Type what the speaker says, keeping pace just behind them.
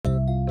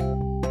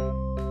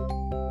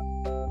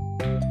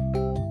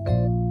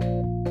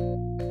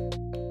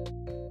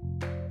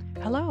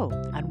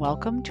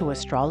welcome to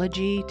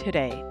Astrology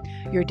Today,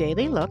 your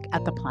daily look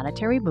at the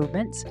planetary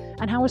movements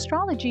and how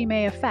astrology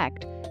may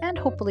affect and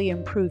hopefully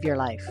improve your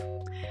life.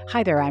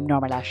 Hi there, I'm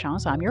Norma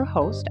Lachance. I'm your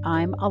host.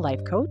 I'm a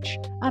life coach,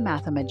 a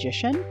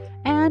mathematician,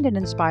 and an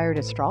inspired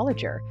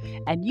astrologer.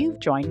 And you've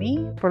joined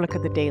me for a look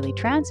at the daily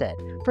transit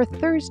for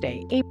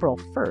Thursday, April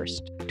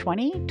 1st,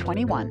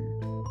 2021.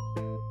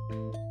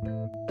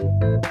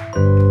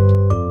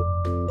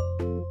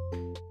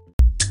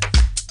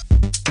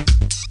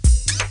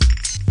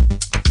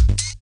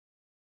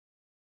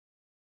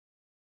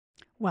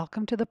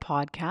 Welcome to the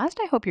podcast.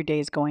 I hope your day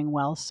is going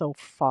well so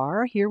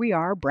far. Here we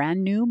are,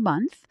 brand new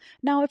month.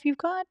 Now, if you're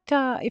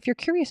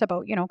curious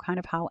about, kind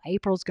of how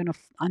April's going to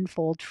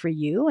unfold for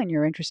you and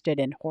you're interested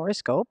in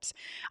horoscopes,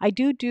 I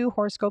do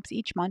horoscopes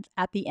each month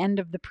at the end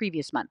of the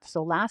previous month.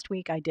 So last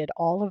week I did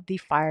all of the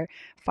fire,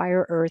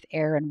 earth,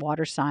 air, and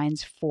water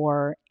signs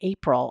for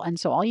April. And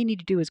so all you need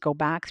to do is go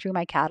back through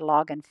my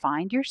catalog and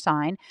find your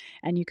sign,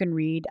 and you can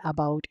read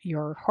about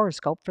your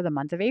horoscope for the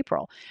month of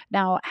April.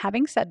 Now,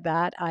 having said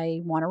that, I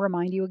want to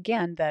remind you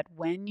again that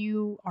when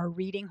you are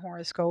reading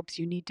horoscopes,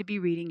 you need to be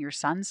reading your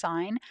sun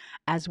sign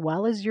as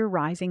well as your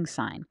rising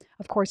sign.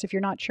 Of course, if you're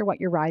not sure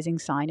what your rising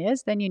sign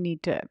is, then you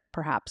need to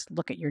perhaps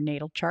look at your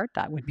natal chart.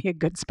 That would be a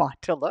good spot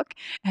to look.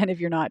 And if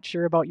you're not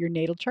sure about your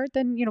natal chart,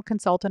 then,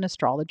 consult an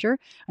astrologer.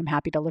 I'm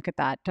happy to look at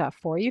that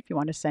for you if you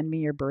want to send me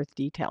your birth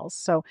details.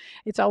 So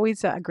it's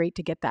always great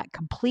to get that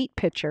complete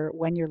picture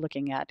when you're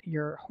looking at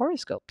your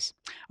horoscopes.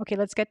 Okay,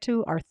 let's get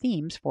to our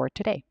themes for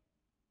today.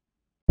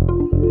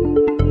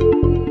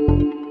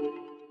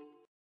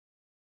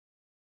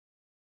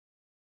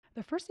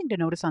 The first thing to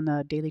notice on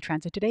the daily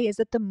transit today is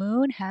that the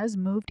moon has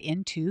moved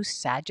into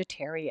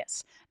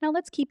Sagittarius. Now,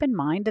 let's keep in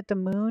mind that the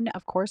moon,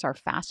 of course, our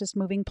fastest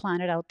moving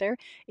planet out there,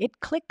 it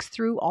clicks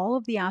through all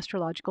of the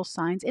astrological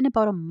signs in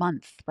about a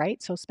month,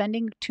 right? So,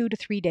 spending 2 to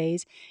 3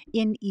 days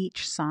in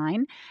each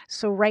sign.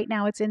 So, right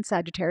now it's in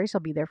Sagittarius.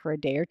 I'll be there for a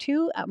day or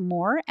two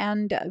more.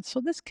 And so,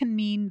 this can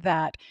mean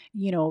that,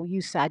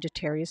 you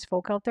Sagittarius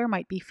folk out there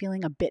might be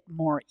feeling a bit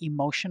more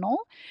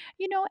emotional,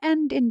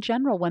 and in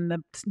general, when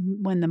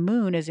the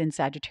moon is in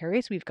Sagittarius,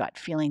 we've got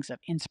feelings of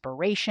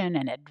inspiration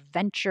and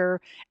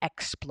adventure,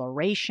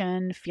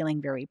 exploration,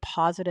 feeling very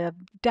positive,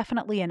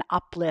 definitely an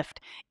uplift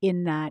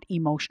in that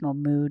emotional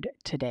mood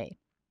today.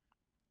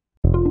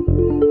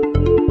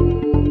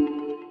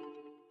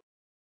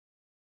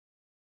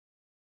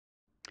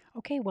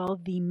 Okay, well,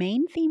 the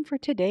main theme for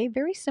today,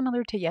 very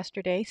similar to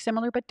yesterday,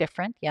 similar but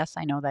different. Yes,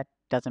 I know that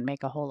doesn't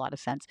make a whole lot of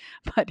sense,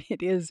 but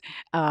it is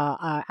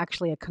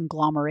actually a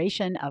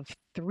conglomeration of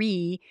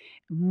 3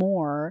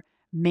 more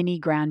mini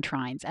grand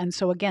trines. And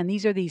so, again,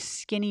 these are these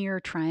skinnier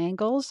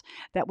triangles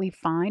that we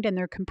find, and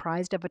they're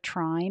comprised of a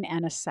trine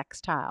and a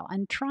sextile.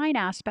 And trine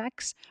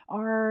aspects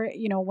are,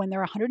 when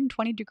they're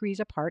 120 degrees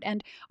apart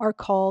and are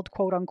called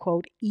quote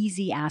unquote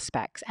easy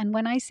aspects. And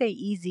when I say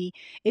easy,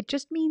 it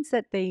just means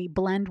that they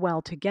blend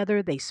well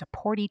together, they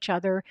support each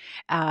other,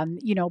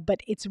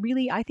 but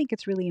I think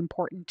it's really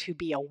important to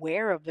be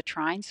aware of the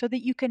trine so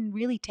that you can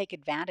really take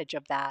advantage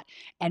of that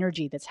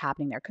energy that's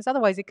happening there, because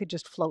otherwise it could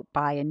just float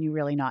by and you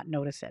really not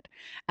notice it,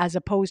 as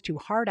opposed to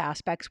hard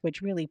aspects,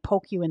 which really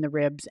poke you in the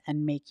ribs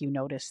and make you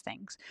notice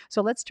things.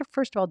 So let's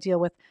first of all deal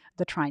with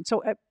the trine.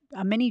 So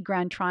a mini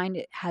grand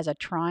trine has a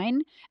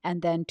trine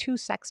and then 2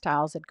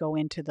 sextiles that go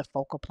into the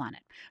focal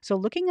planet. So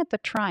looking at the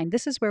trine,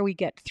 this is where we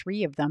get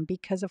 3 of them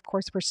because, of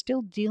course, we're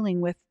still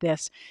dealing with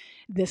this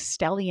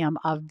stellium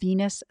of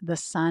Venus, the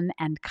Sun,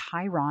 and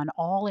Chiron,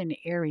 all in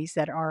Aries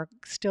that are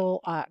still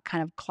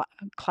kind of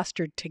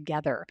clustered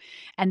together.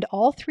 And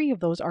all 3 of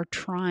those are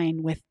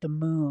trine with the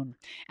moon.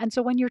 And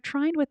so when you're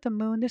trine with the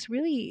moon, this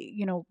really,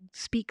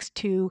 speaks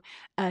to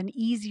an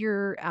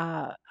easier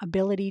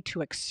ability to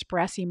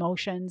express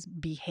emotions,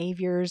 behaviors,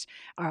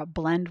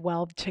 blend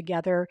well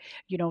together.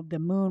 The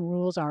moon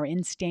rules our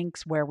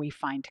instincts, where we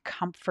find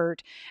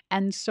comfort.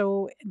 And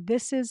so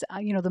this is,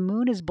 the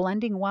moon is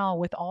blending well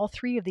with all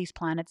 3 of these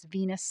planets,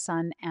 Venus,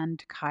 Sun,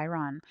 and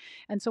Chiron.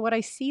 And so what I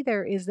see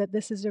there is that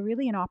this is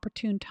really an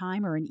opportune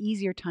time or an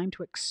easier time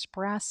to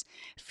express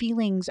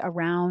feelings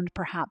around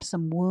perhaps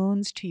some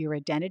wounds to your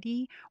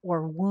identity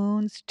or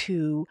wounds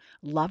to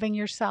loving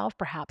yourself.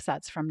 Perhaps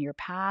that's from your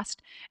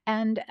past.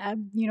 And,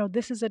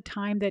 this is a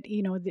time that,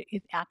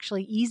 it's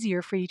actually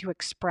easier for you to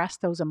express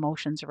those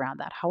emotions around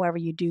that, however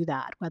you do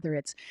that, whether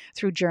it's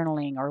through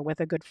journaling or with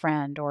a good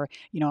friend or,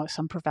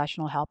 some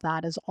professional help.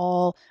 That is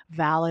all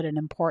valid and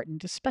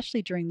important,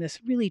 especially during this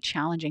really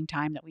challenging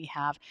time that we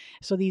have.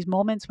 So these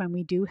moments when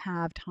we do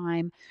have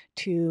time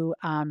to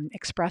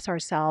express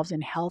ourselves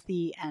in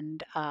healthy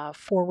and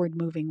forward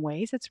moving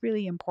ways, it's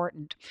really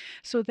important.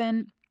 So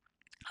then,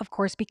 Of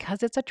course,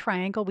 because it's a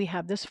triangle, we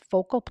have this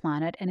focal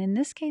planet, and in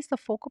this case, the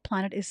focal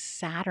planet is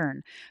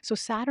Saturn. So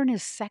Saturn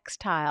is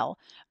sextile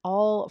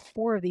all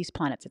four of these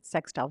planets. It's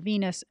sextile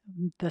Venus,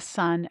 the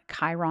Sun,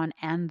 Chiron,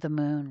 and the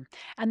Moon.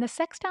 And the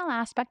sextile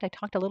aspect, I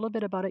talked a little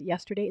bit about it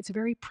yesterday. It's a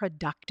very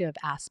productive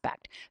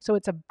aspect. So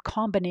it's a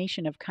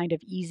combination of kind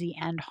of easy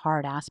and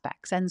hard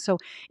aspects. And so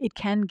it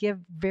can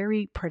give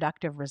very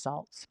productive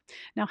results.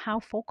 Now, how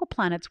focal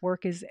planets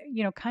work is,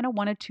 kind of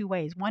one of two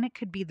ways. One, it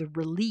could be the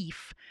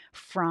relief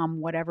from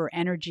whatever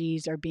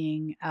energies are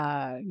being,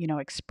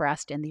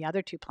 expressed in the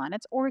other two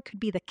planets, or it could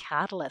be the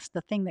catalyst,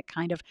 the thing that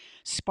kind of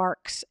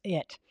sparks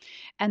it.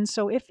 And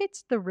so, if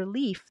it's the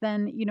relief,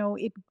 then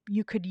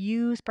you could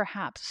use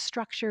perhaps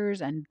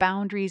structures and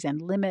boundaries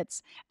and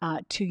limits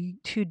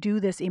to do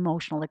this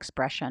emotional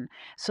expression,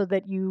 so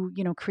that you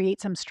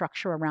create some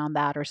structure around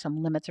that or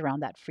some limits around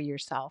that for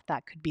yourself.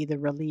 That could be the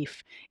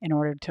relief in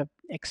order to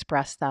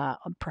express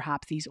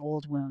perhaps these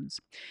old wounds.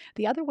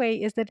 The other way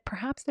is that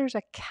perhaps there's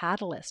a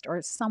catalyst or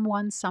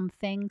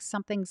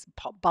something's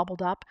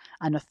bubbled up,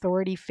 an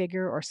authority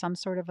figure or some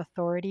sort of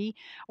authority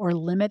or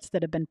limits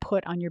that have been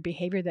put on your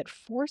behavior that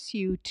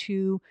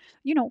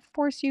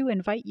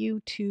invite you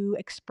to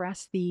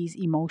express these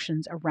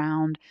emotions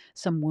around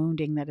some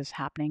wounding that is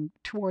happening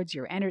towards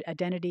your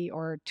identity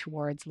or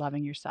towards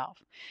loving yourself.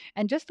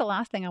 And just the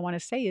last thing I want to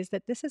say is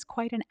that this is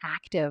quite an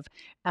active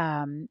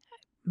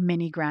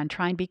mini grand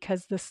trine,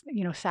 because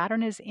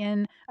Saturn is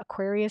in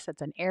Aquarius.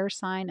 It's an air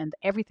sign, and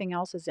everything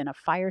else is in a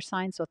fire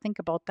sign. So think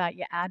about that.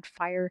 You add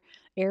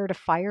air to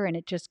fire, and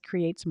it just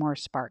creates more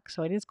spark.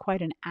 So it is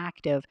quite an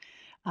active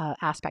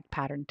aspect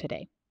pattern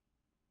today.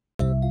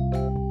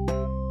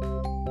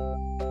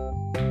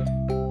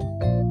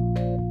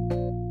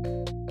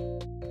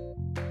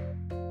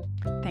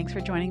 Thanks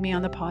for joining me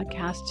on the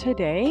podcast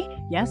today.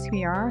 Yes,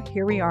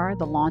 here we are,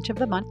 the launch of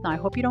the month. Now, I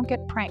hope you don't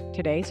get pranked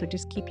today, so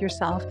just keep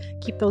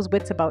those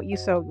wits about you.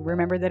 So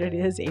remember that it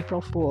is April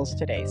Fool's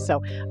today,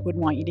 so I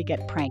wouldn't want you to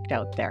get pranked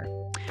out there.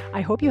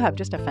 I hope you have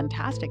just a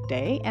fantastic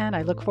day, and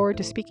I look forward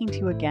to speaking to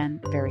you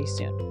again very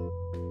soon.